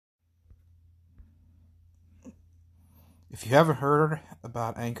If you haven't heard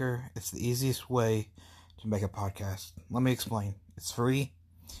about Anchor, it's the easiest way to make a podcast. Let me explain. It's free.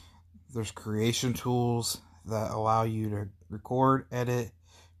 There's creation tools that allow you to record, edit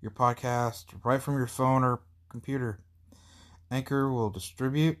your podcast right from your phone or computer. Anchor will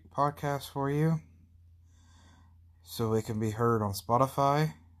distribute podcasts for you so it can be heard on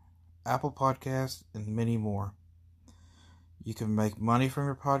Spotify, Apple Podcasts, and many more. You can make money from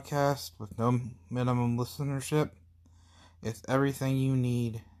your podcast with no minimum listenership. It's everything you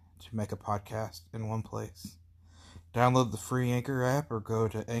need to make a podcast in one place. Download the free Anchor app or go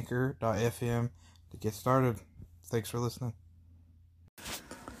to anchor.fm to get started. Thanks for listening.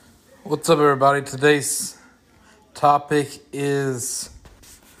 What's up, everybody? Today's topic is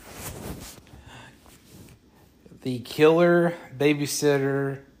the killer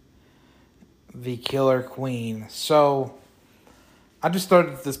babysitter, the killer queen. So, I just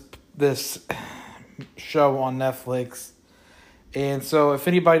started this show on Netflix. And so, if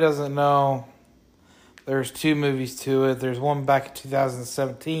anybody doesn't know, there's two movies to it. There's one back in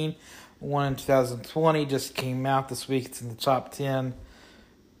 2017, one in 2020 just came out this week. It's in the top 10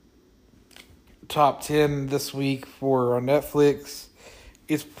 this week for Netflix.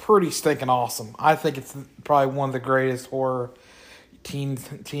 It's pretty stinking awesome. I think it's probably one of the greatest horror,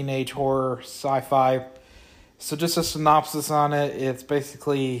 teenage horror, sci-fi. So just a synopsis on it. It's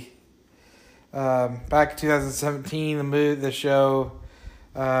basically back in 2017, the show,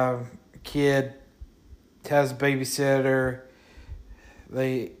 kid has a babysitter.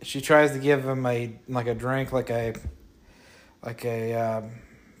 She tries to give him a drink, to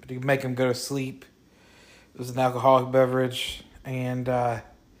make him go to sleep. It was an alcoholic beverage, and to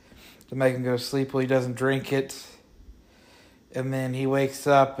make him go to sleep, well, he doesn't drink it. And then he wakes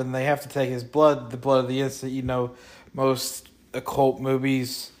up, and they have to take his blood, the blood of the innocent. You know, most occult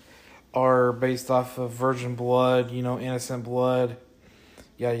movies are based off of virgin blood, innocent blood,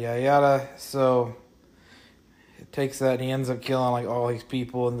 yada, yada, yada. So it takes that, and he ends up killing all these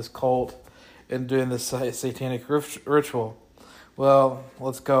people in this cult and doing this satanic ritual. Well,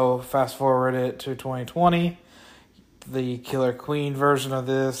 let's go fast forward it to 2020. The Killer Queen version of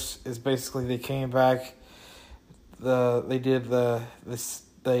this is basically they came back. They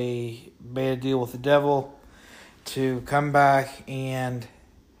made a deal with the devil to come back and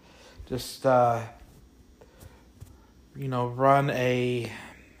just run a.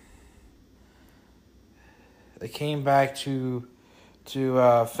 They came back to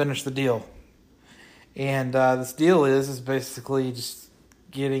finish the deal, and this deal is basically just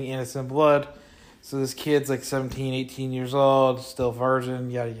getting innocent blood. So this kid's 17, 18 years old, still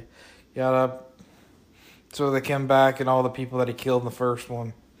virgin, yada yada. So they come back, and all the people that he killed in the first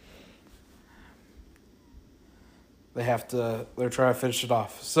one, they're trying to finish it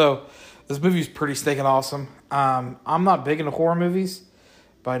off. So this movie's pretty stinking awesome. I'm not big into horror movies,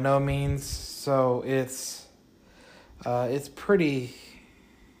 by no means. So it's pretty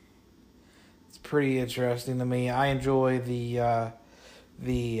interesting to me. I enjoy the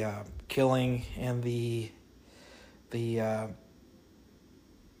killing and the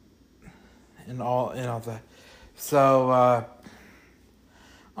and all that. So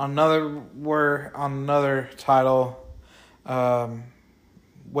on another title.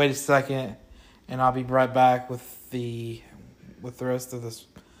 Wait a second, and I'll be right back with the rest of this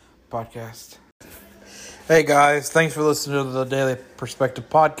podcast. Hey guys, thanks for listening to the Daily Perspective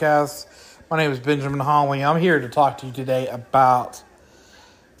Podcast. My name is Benjamin Holly. I'm here to talk to you today about,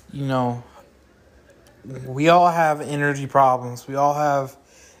 we all have energy problems. We all have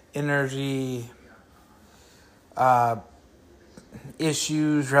energy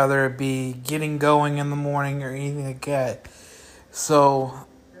issues, whether it be getting going in the morning or anything like that. So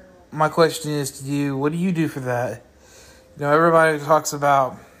my question is to you, what do you do for that? Everybody talks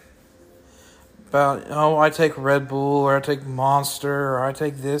about I take Red Bull, or I take Monster, or I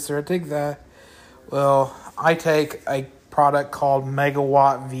take this, or I take that. Well, I take a product called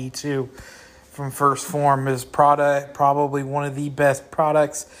Megawatt V2 from First Form. It's probably one of the best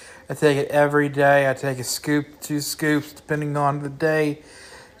products. I take it every day. I take a scoop, 2 scoops, depending on the day.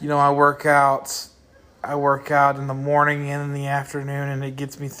 I work out in the morning and in the afternoon, and it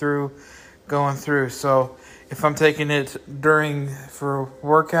gets me going through. So if I'm taking it for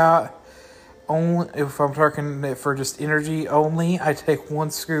workout only, if I'm taking it for just energy only, I take 1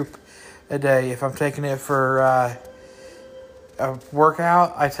 scoop a day. If I'm taking it for a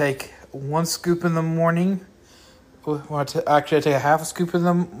workout, I take 1 scoop in the morning. I take a half a scoop in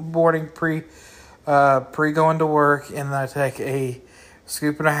the morning pre going to work, and then I take a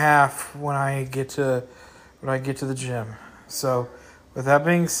scoop and a half when I get to the gym. So, with that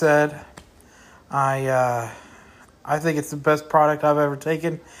being said, I I think it's the best product I've ever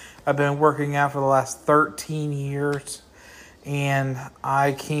taken. I've been working out for the last 13 years, and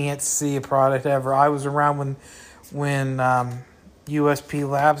I can't see a product ever. I was around when USP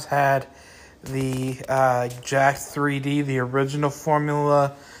Labs had the Jack 3D, the original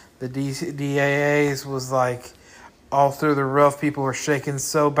formula. The DAAs was like all through the roof. People were shaking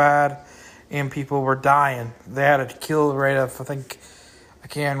so bad, and people were dying. They had a kill rate of, I think, I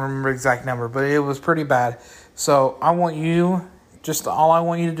can't remember the exact number, but it was pretty bad. So all I want you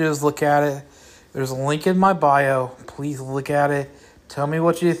to do is look at it. There's a link in my bio. Please look at it. Tell me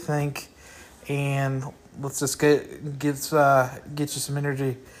what you think, and let's just get you some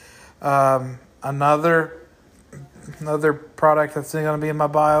energy. Another product that's going to be in my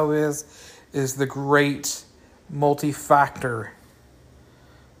bio is the Great Multi-Factor.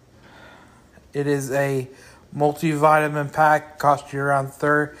 It is a multivitamin pack. Cost you around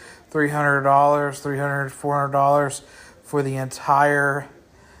 $300, $400 for the entire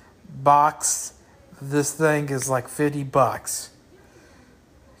box. This thing is like $50.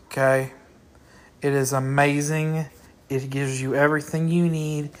 Okay, it is amazing. It gives you everything you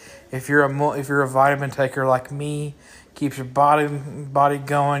need. If you're a vitamin taker like me, keeps your body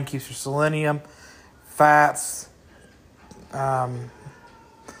going, keeps your selenium, fats.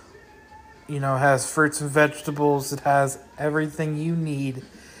 Has fruits and vegetables. It has everything you need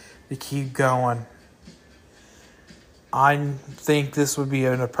to keep going. I think this would be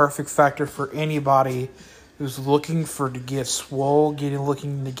a perfect factor for anybody who's looking to get swole,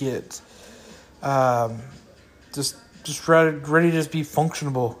 looking to get just ready to just be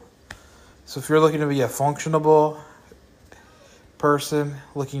functionable. So if you're looking to be a functionable person,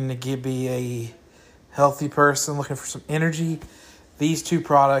 looking to be a healthy person, looking for some energy, these two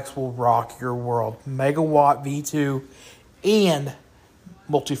products will rock your world. Megawatt V2 and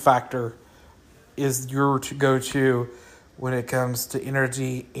Multi-Factor is your go-to when it comes to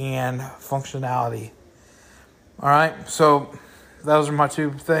energy and functionality. All right, so those are my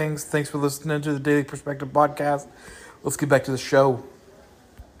two things. Thanks for listening to the Daily Perspective Podcast. Let's get back to the show.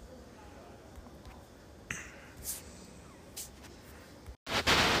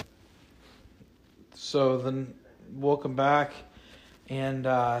 So then, welcome back. And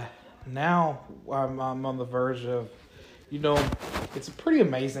now I'm on the verge of, it's pretty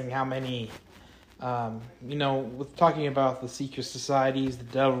amazing how many, with talking about the secret societies, the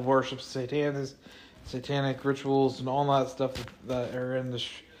devil worship, satanic rituals, and all that stuff that are in this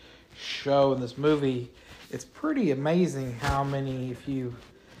show, in this movie, it's pretty amazing how many, if you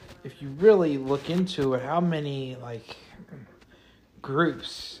really look into it, how many,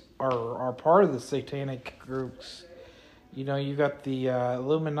 groups are part of the satanic groups. You've got the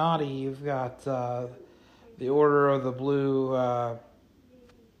Illuminati, you've got the Order of the Blue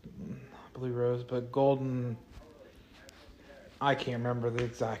Rose, but Golden, I can't remember the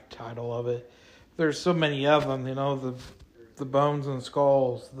exact title of it. There's so many of them, the Bones and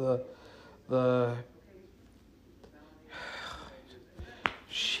Skulls, the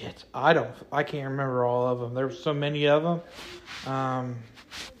shit, I can't remember all of them. There's so many of them.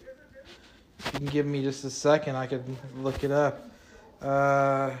 If you can give me just a second, I could look it up.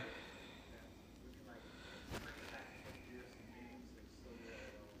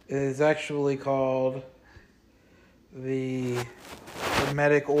 It is actually called the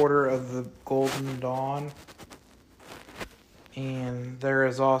Hermetic Order of the Golden Dawn. And there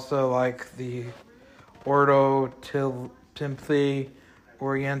is also the Ordo Templi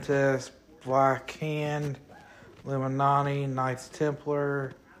Orientis, Black Hand, Illuminati, Knights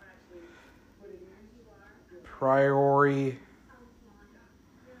Templar, Priori,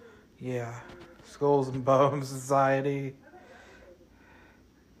 Skulls and Bones Society.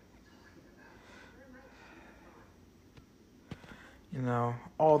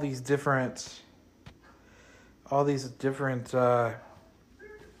 All these different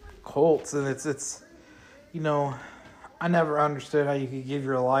cults, and it's I never understood how you could give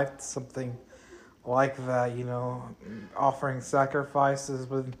your life to something like that. Offering sacrifices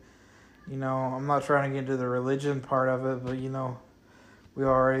with. I'm not trying to get into the religion part of it, but, we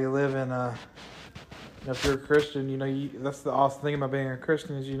already live in if you're a Christian, that's the awesome thing about being a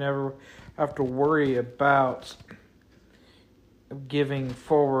Christian is you never have to worry about giving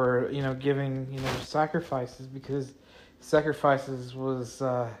forward, giving, sacrifices, because sacrifices was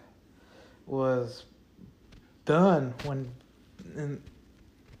done when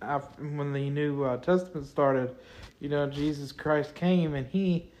the New Testament started. Jesus Christ came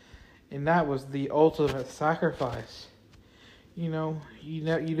and that was the ultimate sacrifice. You don't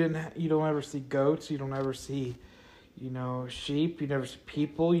ever see goats. You don't ever see, sheep. You never see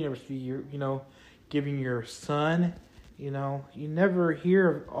people. You never see you giving your son. You know, you never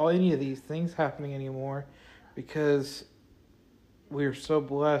hear of any of these things happening anymore because we are so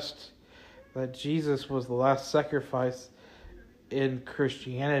blessed that Jesus was the last sacrifice in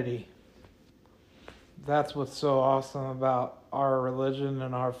Christianity. That's what's so awesome about our religion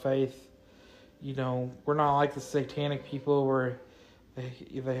and our faith. You know, we're not like the satanic people where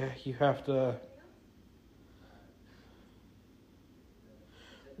you have to,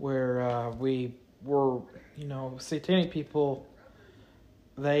 where we were, you know, satanic people,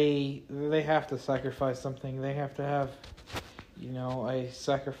 they have to sacrifice something. They have to have, you know, a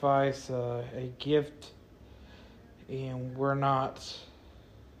sacrifice, a gift, and we're not.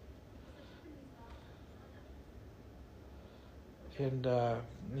 And,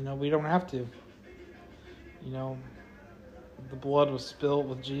 you know, we don't have to. You know, the blood was spilled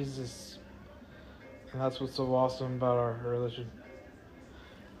with Jesus. And that's what's so awesome about our religion.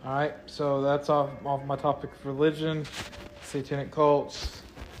 Alright, so that's off my topic of religion, satanic cults.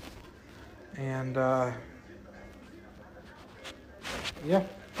 And, yeah.